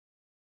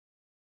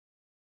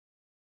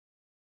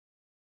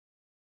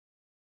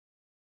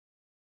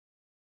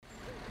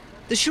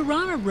The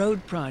Sharana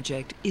Road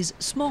project is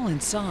small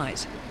in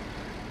size,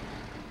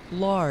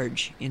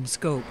 large in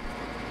scope.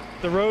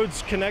 The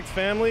roads connect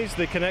families,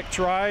 they connect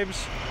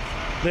tribes,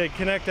 they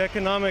connect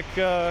economic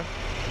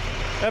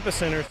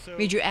epicenters.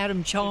 Major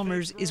Adam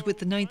Chalmers is with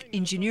the 9th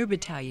Engineer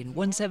Battalion,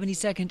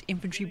 172nd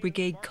Infantry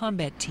Brigade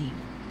Combat Team.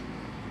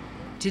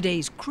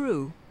 Today's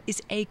crew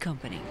is A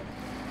Company.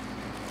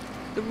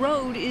 The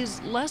road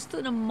is less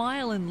than a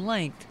mile in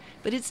length,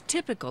 but it's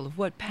typical of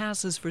what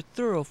passes for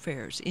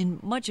thoroughfares in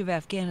much of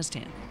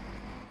Afghanistan.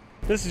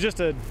 This is just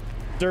a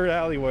dirt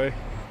alleyway.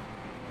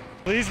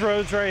 These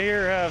roads right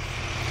here have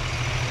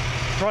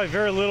probably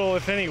very little,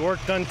 if any, work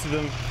done to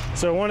them.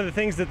 So one of the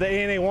things that the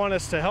ANA want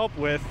us to help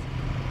with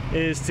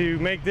is to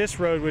make this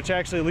road, which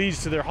actually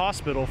leads to their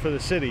hospital for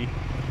the city,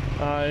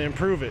 and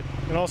improve it.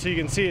 And also you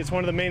can see it's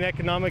one of the main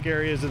economic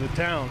areas of the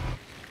town.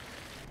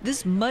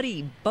 This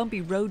muddy,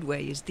 bumpy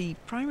roadway is the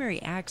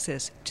primary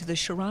access to the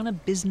Sharana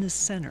Business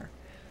Center,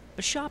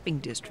 a shopping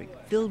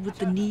district filled with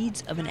the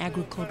needs of an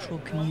agricultural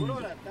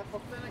community.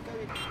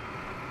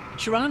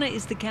 Sharana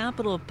is the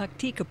capital of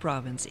Paktika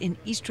Province in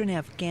eastern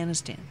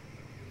Afghanistan.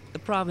 The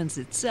province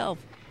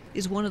itself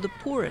is one of the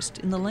poorest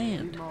in the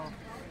land.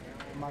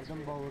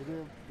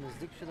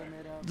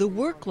 The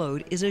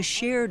workload is a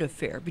shared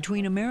affair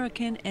between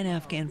American and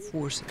Afghan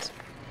forces.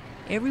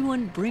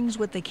 Everyone brings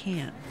what they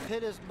can.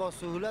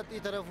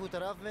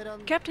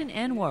 Captain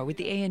Anwar with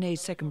the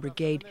ANA's 2nd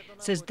Brigade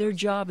says their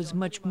job is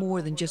much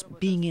more than just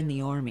being in the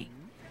Army.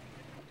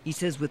 He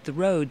says with the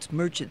roads,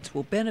 merchants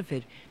will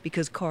benefit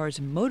because cars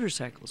and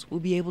motorcycles will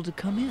be able to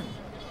come in.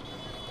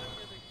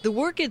 The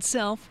work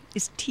itself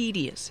is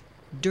tedious,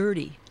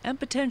 dirty, and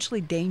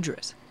potentially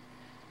dangerous.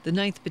 The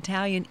 9th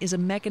Battalion is a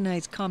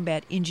mechanized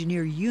combat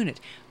engineer unit.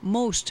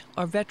 Most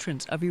are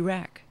veterans of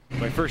Iraq.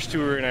 My first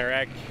tour in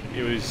Iraq,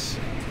 it was,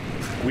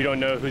 we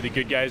don't know who the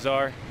good guys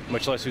are,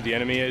 much less who the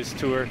enemy is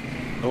tour.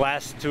 The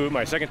last tour,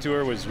 my second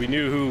tour, was we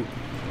knew who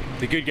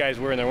the good guys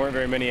were and there weren't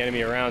very many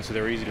enemy around, so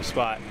they were easy to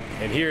spot.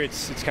 And here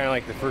it's kind of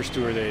like the first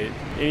tour.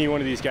 Any one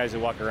of these guys that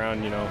walk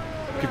around, you know,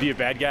 could be a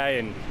bad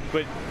guy.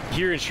 But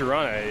here in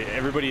Sharana,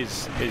 everybody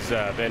has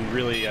been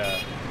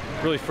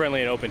really friendly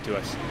and open to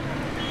us.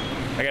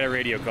 I got a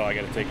radio call I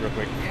got to take real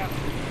quick.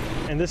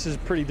 And this is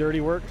pretty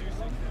dirty work,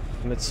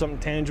 and it's something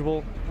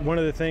tangible. One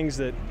of the things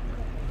that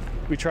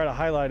we try to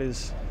highlight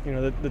is, you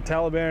know, the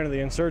Taliban or the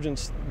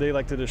insurgents, they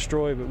like to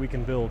destroy, but we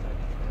can build.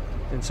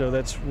 And so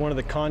that's one of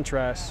the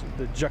contrasts,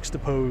 the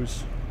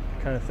juxtapose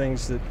kind of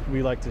things that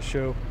we like to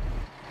show.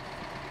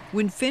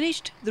 When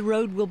finished, the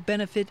road will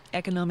benefit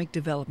economic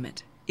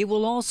development. It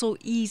will also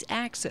ease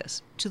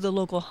access to the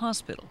local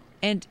hospital.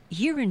 And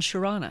here in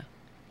Sharana,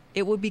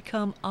 it will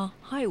become a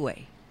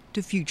highway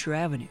to future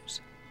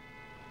avenues.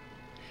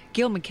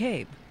 Gail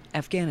McCabe,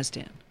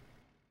 Afghanistan.